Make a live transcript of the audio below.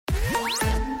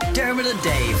Dermot and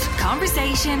Dave.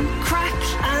 Conversation, crack,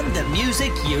 And the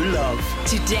music you love.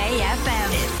 Today FM.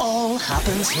 It all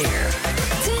happens here.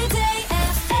 Today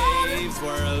FM.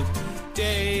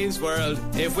 Dave's World.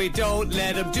 If we don't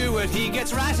let him do it, he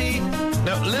gets ratty.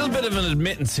 Now, a little bit of an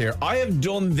admittance here. I have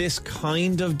done this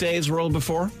kind of Dave's World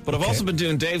before, but I've also been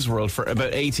doing Dave's World for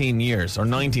about 18 years or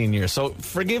 19 years. So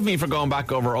forgive me for going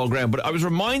back over old ground, but I was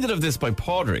reminded of this by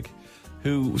Padraig,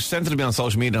 who sent it to me on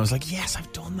social media, and I was like, yes,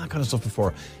 I've done that kind of stuff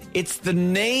before. It's the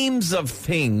names of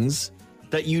things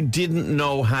that you didn't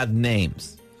know had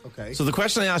names. Okay. So the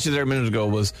question I asked you there a minute ago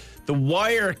was, the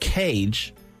wire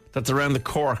cage that's around the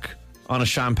cork on a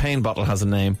champagne bottle has a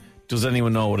name. Does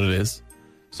anyone know what it is?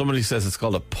 Somebody says it's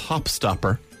called a pop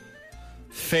stopper.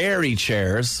 Fairy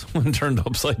chairs, when turned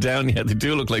upside down, yeah, they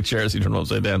do look like chairs you turn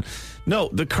upside down. No,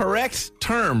 the correct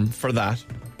term for that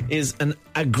is an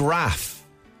agraffe.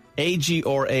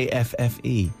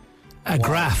 A-G-R-A-F-F-E. A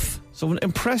graph. So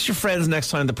impress your friends next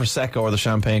time the Prosecco or the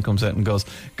champagne comes out and goes,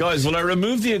 guys, will I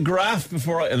remove the agraffe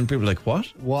before I... And people are like, what?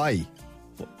 Why?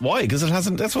 Why? Because it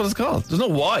hasn't... That's what it's called. There's no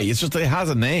why. It's just that it has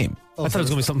a name. I thought it was going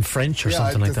to be something French or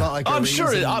something like that. I'm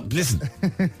sure. Listen,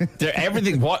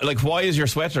 everything. Why is your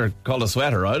sweater called a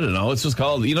sweater? I don't know. It's just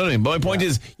called. You know what I mean. But my point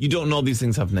is, you don't know these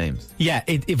things have names. Yeah,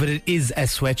 but it is a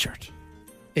sweatshirt.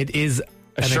 It is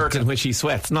A shirt in which he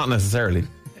sweats, not necessarily.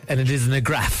 And it is an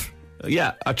agraffe.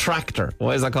 Yeah, a tractor.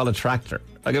 Why is that called a tractor?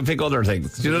 I can pick other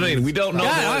things. Do you know what I mean? We don't know.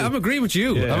 Yeah, I'm agreeing with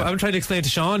you. Yeah. I'm trying to explain to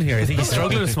Sean here. I think he's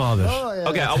struggling a small bit.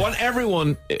 Okay, I want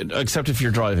everyone, except if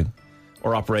you're driving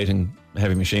or operating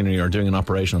heavy machinery or doing an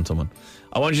operation on someone,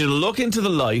 I want you to look into the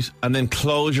light and then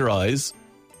close your eyes.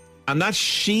 And that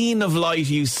sheen of light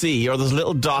you see, or those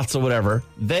little dots or whatever,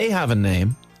 they have a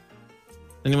name.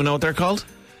 Anyone know what they're called?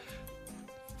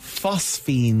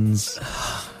 Phosphenes.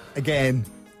 Again,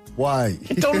 why?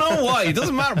 I don't know why. It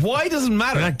doesn't matter. Why doesn't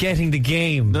matter? We're not getting the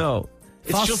game. No.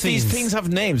 It's just these Phosphenes. things have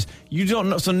names. You don't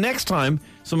know. So next time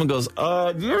someone goes, do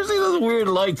you ever see those weird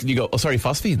lights? And you go, oh, sorry,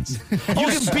 phosphenes.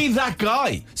 You can be that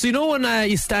guy. So you know when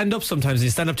you stand up sometimes and you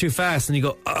stand up too fast and you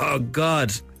go, oh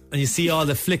God, and you see all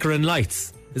the flickering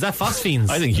lights. Is that phosphenes?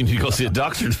 I think you need to go see a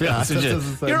doctor, to be honest with that you.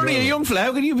 doesn't sound You're only a right. young fella.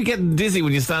 How can you be getting dizzy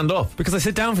when you stand up? Because I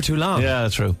sit down for too long. Yeah,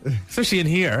 true. Especially in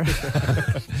here.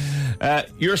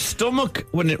 Your stomach,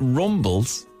 when it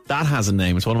rumbles, that has a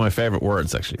name. It's one of my favourite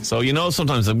words, actually. So, you know,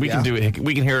 sometimes we can do it.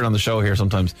 We can hear it on the show here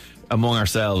sometimes among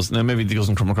ourselves. Now, maybe it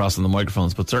doesn't come across on the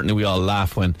microphones, but certainly we all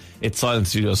laugh when it's silent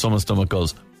studio. Someone's stomach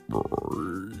goes,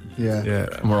 Yeah.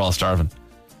 and we're all starving.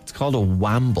 It's called a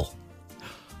wamble.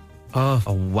 Oh,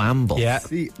 A wamble. yeah.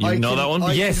 See, You know that one?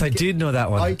 Yes, I did know that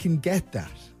one. I can get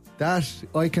that.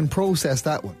 I can process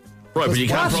that one. Right, but you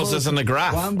can't Wamble- process in a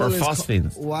graph Wamble or is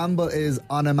phosphenes. Wamble is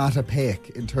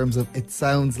onomatopoeic in terms of it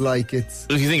sounds like it's.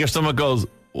 If you think your stomach goes,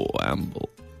 wamble.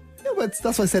 Yeah, but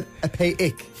that's why I said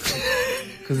apeic.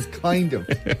 Because it's kind of.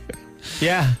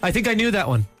 Yeah, I think I knew that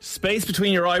one. Space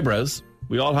between your eyebrows.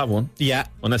 We all have one. Yeah.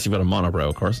 Unless you've got a monobrow,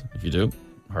 of course. If you do,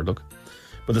 hard luck.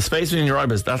 But the space between your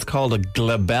eyebrows, that's called a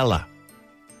glabella.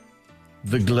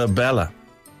 The glabella.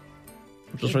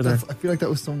 Just right there. I feel like that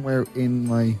was somewhere in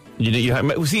my. You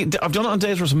have, see, I've done it on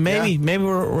days where maybe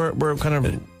we're kind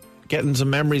of getting some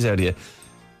memories out of you.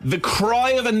 The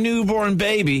cry of a newborn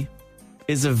baby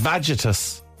is a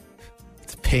vagitus.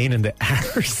 It's a pain in the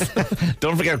arse.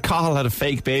 Don't forget, Cathal had a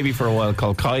fake baby for a while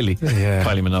called Kylie. Yeah.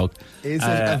 Kylie Minogue. Is it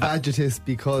a vagitus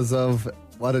because of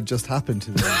what had just happened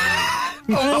to them?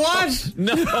 What?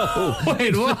 No.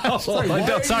 Wait, what?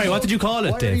 Sorry, What did you call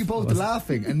it, Why are you Dave? both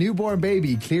laughing? A newborn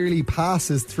baby clearly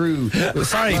passes through.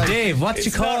 Sorry, Dave, what did you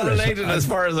It's call not it? related as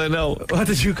far as I know. What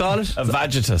did you call it? A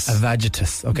vagitus. A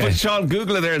vagitus. Okay. But Sean,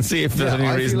 Google it there and see if there's any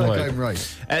I reason feel like why. I'm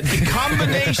right. The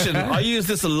combination, I use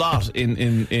this a lot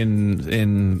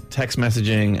in text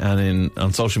messaging and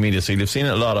on social media, so you've seen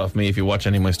it a lot of me if you watch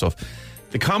any of my stuff.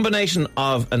 The combination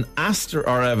of an asterisk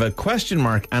or of a question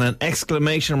mark and an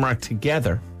exclamation mark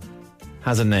together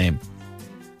has a name.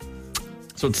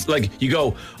 So it's like you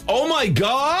go, oh my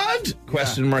God!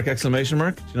 Question mark, exclamation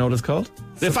mark. Do you know what it's called?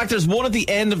 In fact, there's one at the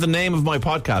end of the name of my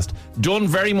podcast, done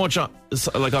very much on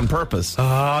purpose. Oh,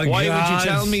 Why would God. you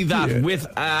tell me that with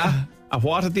a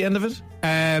what at the end of it?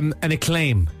 An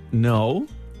acclaim. No.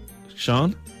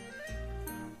 Sean?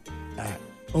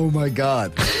 Oh my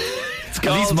God. It's At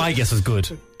least called my guess was good.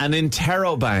 an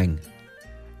interrobang.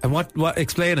 And what?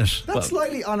 Explain it. That's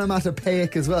slightly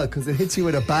onomatopoeic as well because it hits you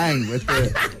with a bang with the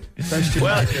question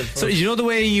Well, mark. So you know the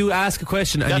way you ask a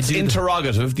question and That's you do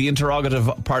interrogative. The interrogative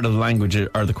part of the language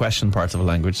are the question parts of a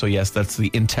language. So yes, that's the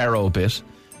interro bit.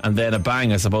 And then a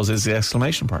bang, I suppose, is the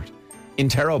exclamation part.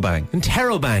 Interrobang.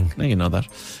 interrobang. Now you know that.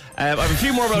 I have a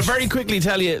few more, but I'll very quickly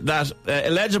tell you that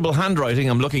illegible handwriting,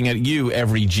 I'm looking at you,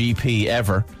 every GP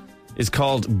ever, is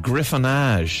called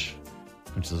griffonage,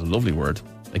 which is a lovely word.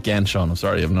 Again, Sean, I'm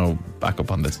sorry, I have no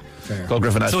backup on this. Fair. Called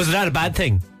griffonage. So is that a bad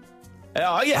thing?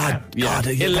 Oh, yeah. God, yeah,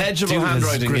 that Illegible dude is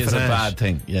handwriting is a griffonage. bad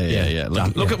thing. Yeah.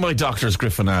 Look at my doctor's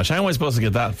griffonage. How am I supposed to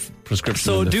get that prescription?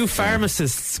 So in do this?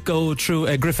 pharmacists go through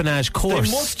a griffonage course?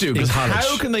 They must do, in because college?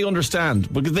 how can they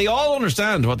understand? Because they all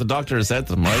understand what the doctor has said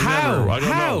to them. How?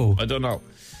 I don't know.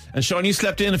 And Sean, you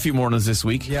slept in a few mornings this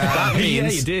week. Yeah. That means Yeah,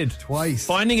 you did. Twice.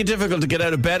 finding it difficult to get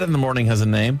out of bed in the morning has a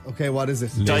name. Okay, what is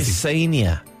it?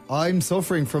 Dysania. I'm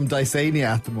suffering from dysania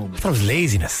at the I moment. thought it was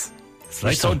laziness.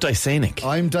 You're so dysanic.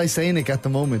 I'm dysanic at the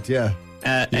moment, yeah.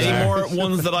 Any more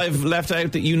ones that I've left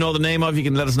out that you know the name of, you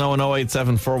can let us know on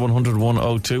 087 4100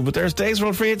 102. But there's Days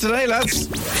World for you today, lads.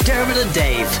 Dermot and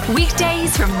Dave.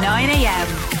 Weekdays from 9 a.m.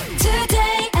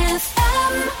 Today